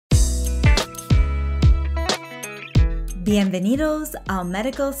Bienvenidos al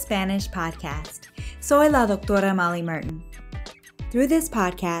Medical Spanish Podcast. Soy la doctora Molly Merton. Through this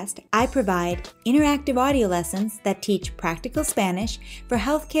podcast, I provide interactive audio lessons that teach practical Spanish for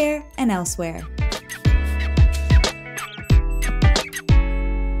healthcare and elsewhere.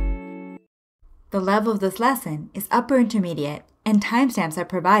 The level of this lesson is upper intermediate, and timestamps are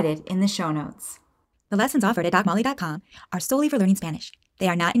provided in the show notes. The lessons offered at DocMolly.com are solely for learning Spanish. They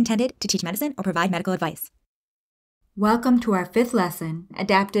are not intended to teach medicine or provide medical advice. Welcome to our fifth lesson,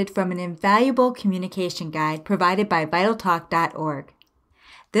 adapted from an invaluable communication guide provided by vitaltalk.org.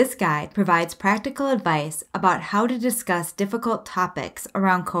 This guide provides practical advice about how to discuss difficult topics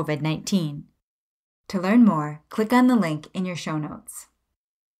around COVID-19. To learn more, click on the link in your show notes.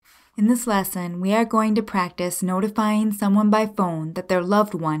 In this lesson, we are going to practice notifying someone by phone that their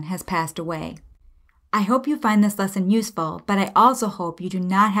loved one has passed away. I hope you find this lesson useful, but I also hope you do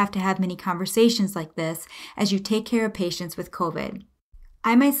not have to have many conversations like this as you take care of patients with COVID.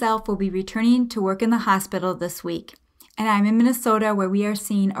 I myself will be returning to work in the hospital this week, and I'm in Minnesota where we are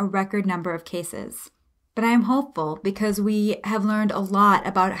seeing a record number of cases. But I am hopeful because we have learned a lot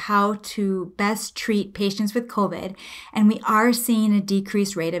about how to best treat patients with COVID, and we are seeing a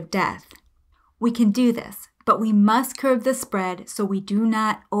decreased rate of death. We can do this, but we must curb the spread so we do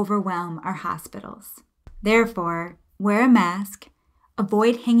not overwhelm our hospitals. Therefore, wear a mask,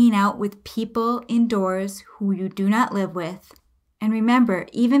 avoid hanging out with people indoors who you do not live with, and remember,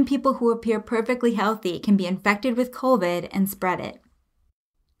 even people who appear perfectly healthy can be infected with COVID and spread it.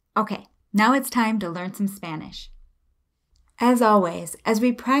 Okay, now it's time to learn some Spanish. As always, as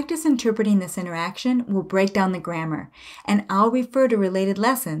we practice interpreting this interaction, we'll break down the grammar, and I'll refer to related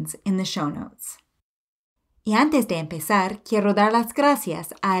lessons in the show notes. Y antes de empezar, quiero dar las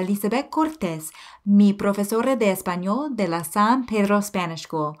gracias a Elizabeth Cortez, mi profesora de español de la San Pedro Spanish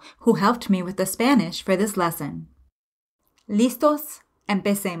School, who helped me with the Spanish for this lesson. ¿Listos?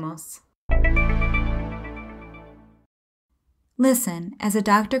 Empecemos. Listen as a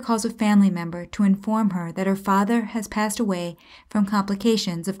doctor calls a family member to inform her that her father has passed away from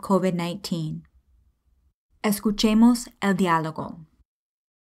complications of COVID-19. Escuchemos el diálogo.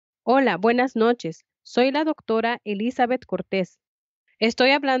 Hola, buenas noches. Soy la doctora Elizabeth Cortez.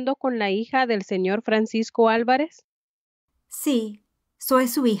 ¿Estoy hablando con la hija del señor Francisco Álvarez? Sí, soy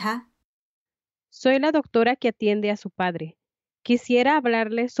su hija. Soy la doctora que atiende a su padre. Quisiera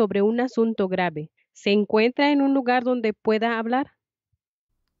hablarle sobre un asunto grave. ¿Se encuentra en un lugar donde pueda hablar?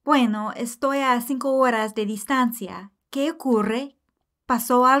 Bueno, estoy a 5 horas de distancia. ¿Qué ocurre?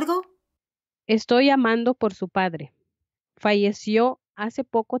 ¿Pasó algo? Estoy llamando por su padre. Falleció hace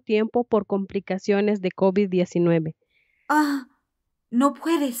poco tiempo por complicaciones de COVID-19. Ah, no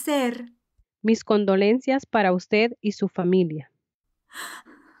puede ser. Mis condolencias para usted y su familia.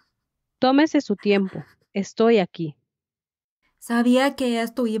 Tómese su tiempo. Estoy aquí. Sabía que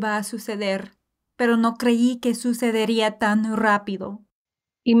esto iba a suceder, pero no creí que sucedería tan rápido.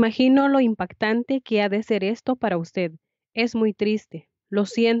 Imagino lo impactante que ha de ser esto para usted. Es muy triste. Lo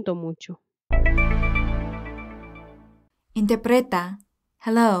siento mucho. Interpreta.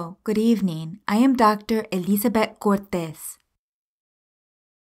 Hello, good evening. I am Dr. Elizabeth Cortez.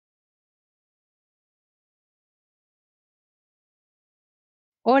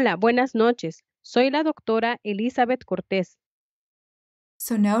 Hola, buenas noches. Soy la doctora Elizabeth Cortez.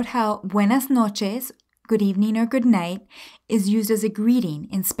 So note how buenas noches, good evening or good night, is used as a greeting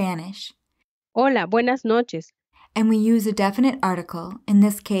in Spanish. Hola, buenas noches. And we use a definite article, in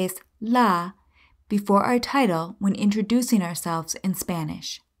this case, la, before our title when introducing ourselves in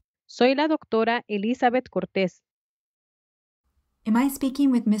Spanish. Soy la doctora Elizabeth Cortez. Am I speaking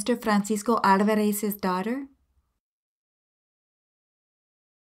with Mr. Francisco Alvarez's daughter?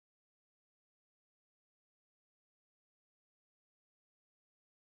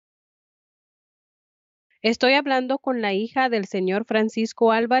 ¿Estoy hablando con la hija del señor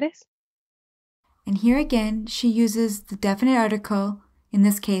Francisco Álvarez? And here again, she uses the definite article, in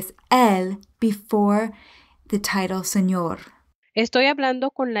this case, el, before the title señor. ¿Estoy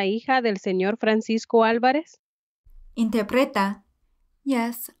hablando con la hija del señor Francisco Álvarez? Interpreta.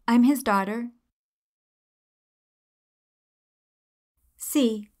 Yes, I'm his daughter.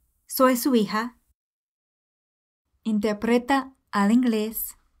 Sí, soy su hija. Interpreta al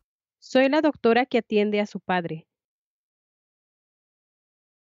inglés. Soy la doctora que atiende a su padre.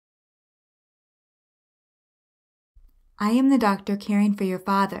 I am the doctor caring for your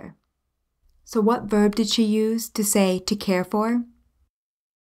father. So what verb did she use to say to care for?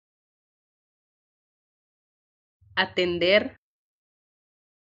 Atender.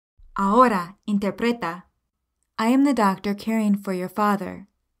 Ahora, interpreta. I am the doctor caring for your father.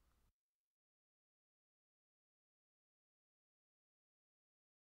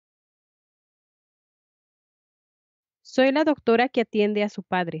 Soy la doctora que atiende a su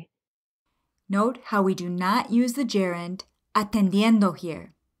padre. Note how we do not use the gerund atendiendo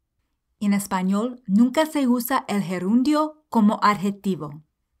here. En español, nunca se usa el gerundio como adjetivo.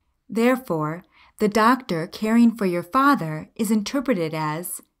 Therefore, the doctor caring for your father is interpreted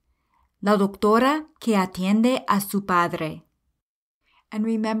as la doctora que atiende a su padre. And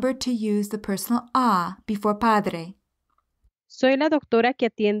remember to use the personal a before padre. Soy la doctora que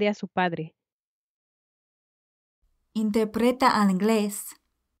atiende a su padre. Interpreta al inglés.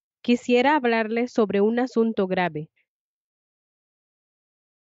 Quisiera hablarle sobre un asunto grave.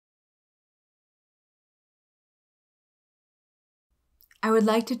 I would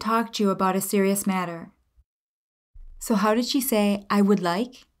like to talk to you about a serious matter. So how did she say I would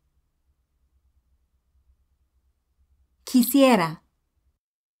like? Quisiera.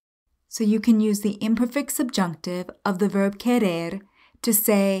 So you can use the imperfect subjunctive of the verb querer to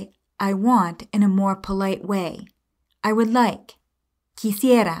say I want in a more polite way. I would like.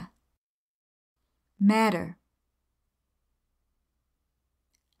 Quisiera. Matter.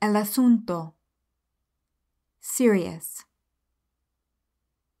 El asunto. Serious.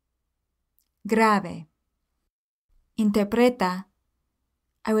 Grave. Interpreta.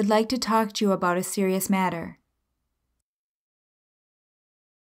 I would like to talk to you about a serious matter.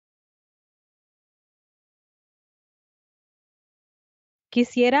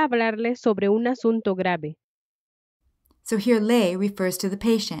 Quisiera hablarle sobre un asunto grave. So here le refers to the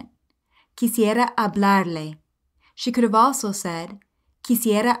patient. Quisiera hablarle. She could have also said,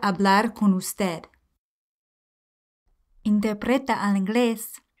 quisiera hablar con usted. Interpreta al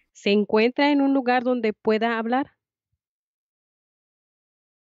inglés. ¿Se encuentra en un lugar donde pueda hablar?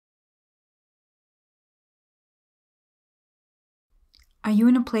 Are you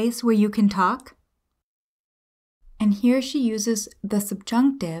in a place where you can talk? And here she uses the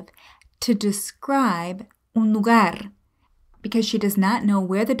subjunctive to describe un lugar, because she does not know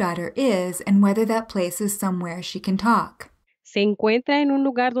where the daughter is and whether that place is somewhere she can talk. ¿Se encuentra en un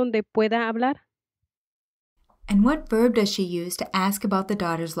lugar donde pueda hablar? And what verb does she use to ask about the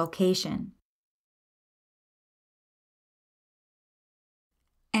daughter's location?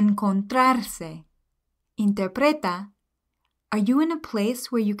 Encontrarse. Interpreta. Are you in a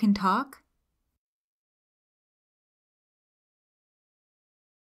place where you can talk?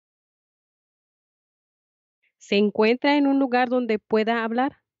 ¿Se encuentra en un lugar donde pueda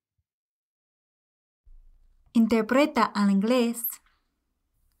hablar? Interpreta al inglés.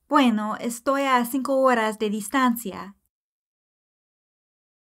 Bueno, estoy a 5 horas de distancia.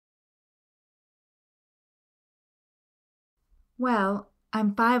 Well,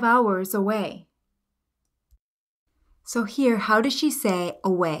 I'm 5 hours away. So here, how does she say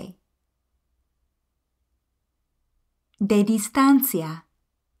away? De distancia.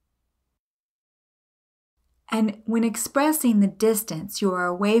 And when expressing the distance you are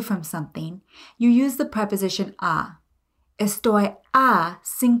away from something, you use the preposition a. Estoy a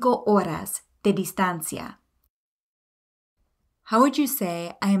 5 horas de distancia. How would you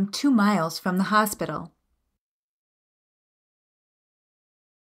say, I am 2 miles from the hospital?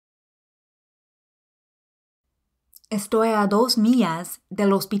 Estoy a 2 millas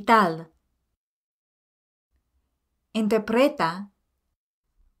del hospital. Interpreta.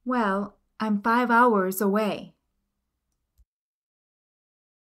 Well, I'm 5 hours away.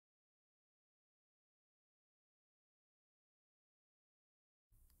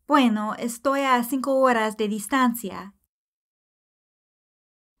 Bueno, estoy a 5 horas de distancia.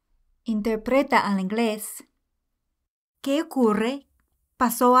 Interpreta al inglés. ¿Qué ocurre?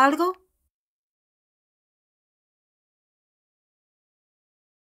 ¿Pasó algo?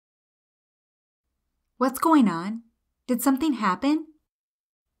 What's going on? Did something happen?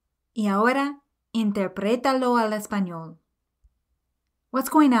 Y ahora, interprétalo al español. What's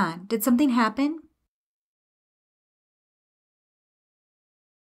going on? Did something happen?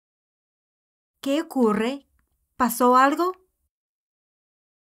 ¿Qué ocurre? ¿Pasó algo?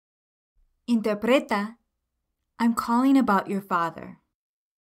 Interpreta. I'm calling about your father.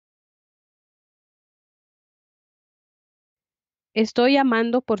 Estoy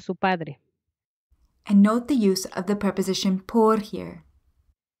llamando por su padre. And note the use of the preposition por here.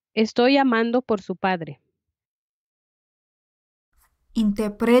 Estoy llamando por su padre.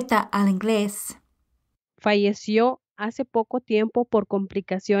 Interpreta al inglés. Falleció hace poco tiempo por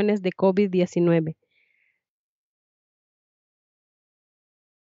complicaciones de COVID-19.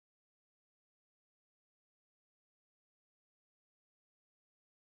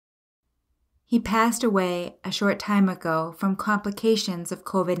 He passed away a short time ago from complications of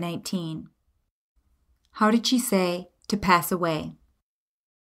COVID-19. How did she say to pass away?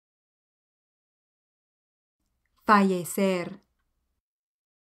 fallecer.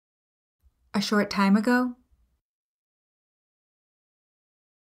 A short time ago.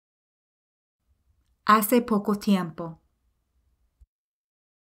 Hace poco tiempo.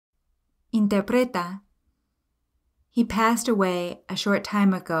 Interpreta. He passed away a short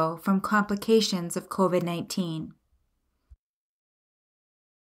time ago from complications of COVID-19.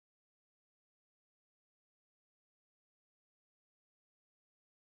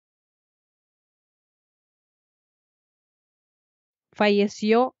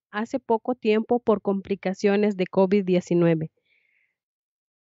 Falleció hace poco tiempo por complicaciones de COVID-19.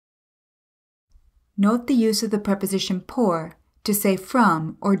 Note the use of the preposition por to say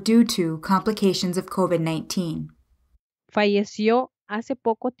from or due to complications of COVID-19. Falleció hace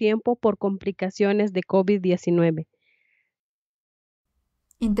poco tiempo por complicaciones de COVID-19.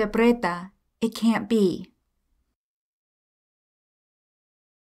 Interpreta. It can't be.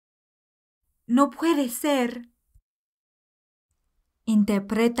 No puede ser.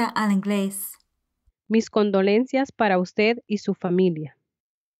 Interpreta al inglés. Mis condolencias para usted y su familia.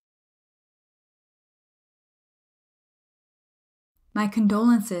 My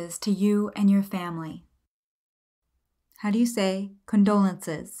condolences to you and your family. How do you say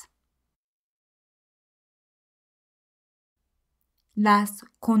condolences? Las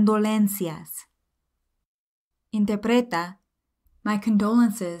condolencias. Interpreta. My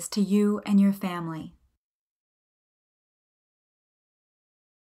condolences to you and your family.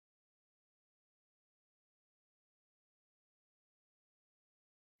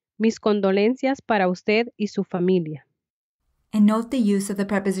 Mis condolencias para usted y su familia. And note the use of the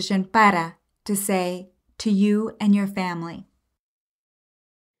preposition para to say to you and your family.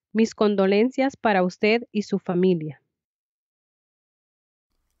 Mis condolencias para usted y su familia.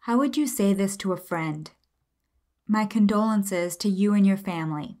 How would you say this to a friend? My condolences to you and your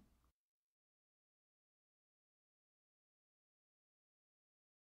family.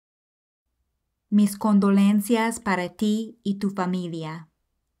 Mis condolencias para ti y tu familia.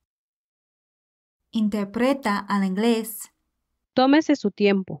 Interpreta al inglés. Tómese su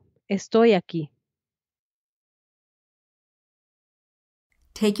tiempo. Estoy aquí.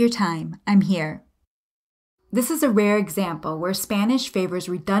 Take your time. I'm here. This is a rare example where Spanish favors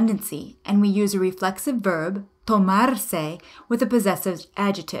redundancy and we use a reflexive verb, tomarse, with a possessive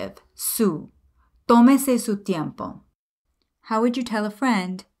adjective, su. Tómese su tiempo. How would you tell a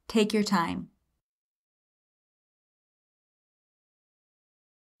friend, take your time?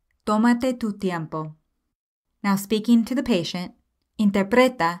 Tómate tu tiempo. Now speaking to the patient,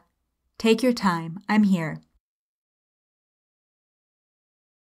 interpreta, take your time, I'm here.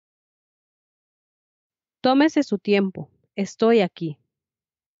 Tómese su tiempo. Estoy aquí.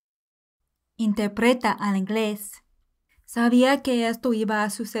 Interpreta al inglés. Sabía que esto iba a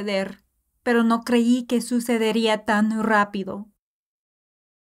suceder, pero no creí que sucedería tan rápido.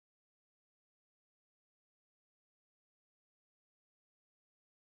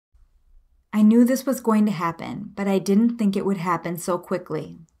 I knew this was going to happen, but I didn't think it would happen so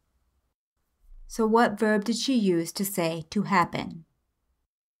quickly. So what verb did she use to say to happen?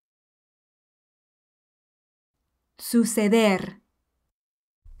 Suceder.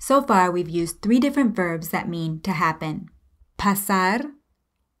 So far, we've used 3 different verbs that mean to happen. Pasar,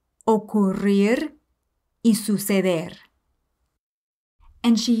 ocurrir, y suceder.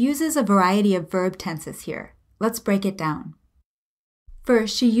 And she uses a variety of verb tenses here. Let's break it down.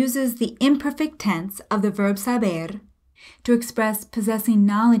 First, she uses the imperfect tense of the verb saber to express possessing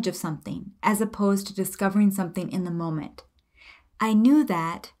knowledge of something as opposed to discovering something in the moment. I knew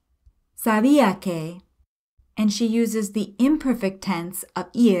that, sabía que, and she uses the imperfect tense of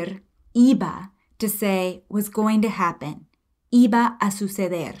ir, iba, to say was going to happen, iba a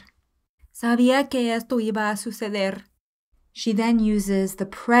suceder. Sabía que esto iba a suceder. She then uses the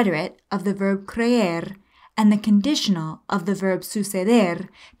preterite of the verb creer and the conditional of the verb suceder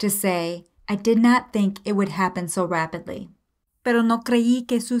to say, I did not think it would happen so rapidly. Pero no creí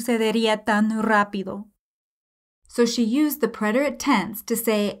que sucedería tan rápido. So she used the preterite tense to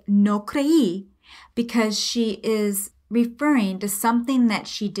say no creí because she is referring to something that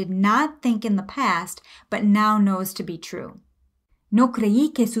she did not think in the past but now knows to be true. No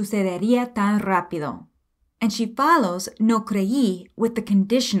creí que sucedería tan rápido. And she follows no creí with the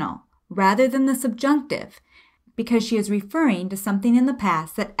conditional rather than the subjunctive because she is referring to something in the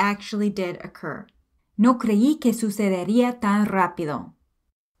past that actually did occur. No creí que sucedería tan rápido.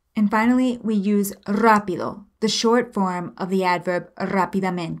 And finally, we use rápido, the short form of the adverb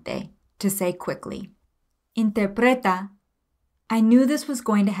rápidamente, to say quickly. Interpreta, I knew this was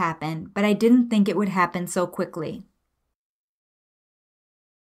going to happen, but I didn't think it would happen so quickly.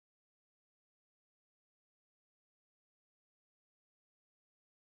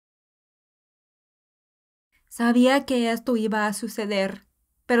 Sabía que esto iba a suceder,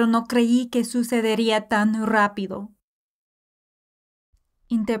 pero no creí que sucedería tan rápido.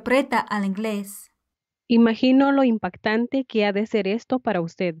 Interpreta al inglés. Imagino lo impactante que ha de ser esto para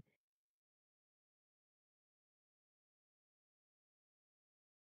usted.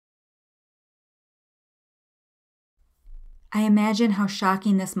 I imagine how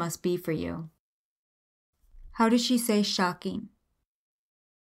shocking this must be for you. How does she say shocking?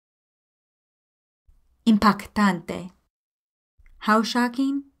 Impactante. How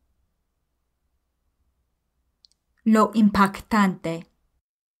shocking? Lo impactante.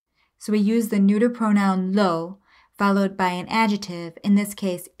 So we use the neuter pronoun lo followed by an adjective, in this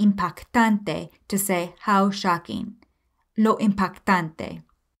case impactante, to say how shocking. Lo impactante.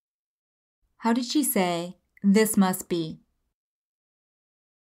 How did she say this must be?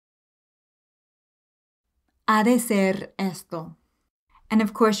 Ha de ser esto. And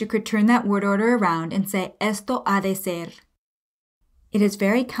of course, you could turn that word order around and say esto ha de ser. It is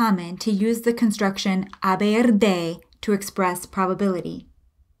very common to use the construction haber de to express probability.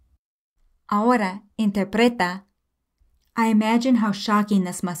 Ahora, interpreta. I imagine how shocking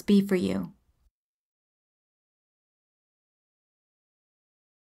this must be for you.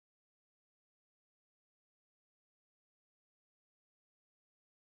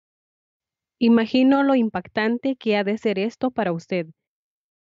 Imagino lo impactante que ha de ser esto para usted.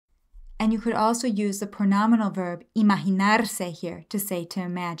 And you could also use the pronominal verb imaginarse here to say to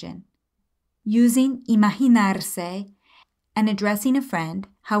imagine. Using imaginarse and addressing a friend,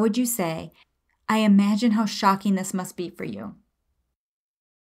 how would you say, I imagine how shocking this must be for you?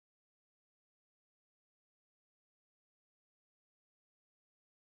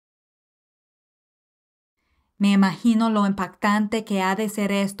 Me imagino lo impactante que ha de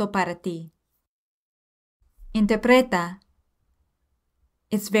ser esto para ti. Interpreta.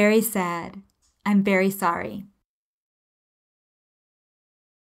 It's very sad. I'm very sorry.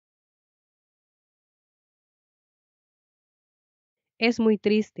 Es muy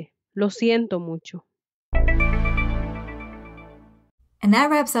triste. Lo siento mucho. And that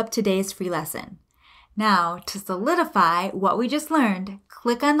wraps up today's free lesson. Now, to solidify what we just learned,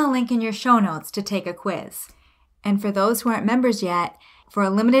 click on the link in your show notes to take a quiz. And for those who aren't members yet, for a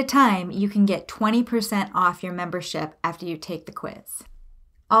limited time, you can get 20% off your membership after you take the quiz.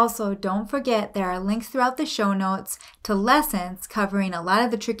 Also, don't forget there are links throughout the show notes to lessons covering a lot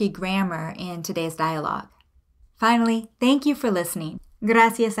of the tricky grammar in today's dialogue. Finally, thank you for listening.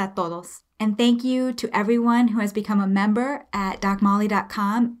 Gracias a todos. And thank you to everyone who has become a member at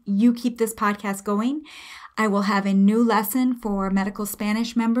docmolly.com. You keep this podcast going. I will have a new lesson for medical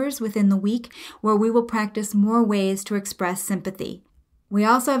Spanish members within the week where we will practice more ways to express sympathy. We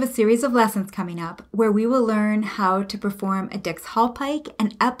also have a series of lessons coming up where we will learn how to perform a Dix-Hallpike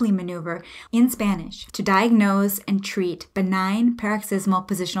and Epley maneuver in Spanish to diagnose and treat benign paroxysmal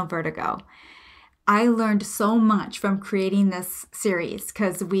positional vertigo. I learned so much from creating this series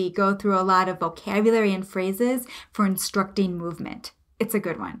because we go through a lot of vocabulary and phrases for instructing movement. It's a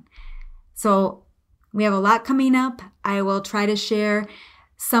good one. So we have a lot coming up. I will try to share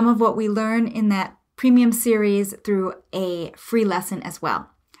some of what we learn in that premium series through a free lesson as well.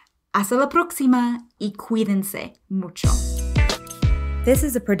 Hasta la próxima y cuídense mucho. This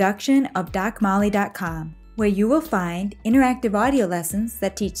is a production of DocMolly.com, where you will find interactive audio lessons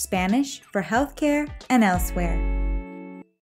that teach Spanish for healthcare and elsewhere.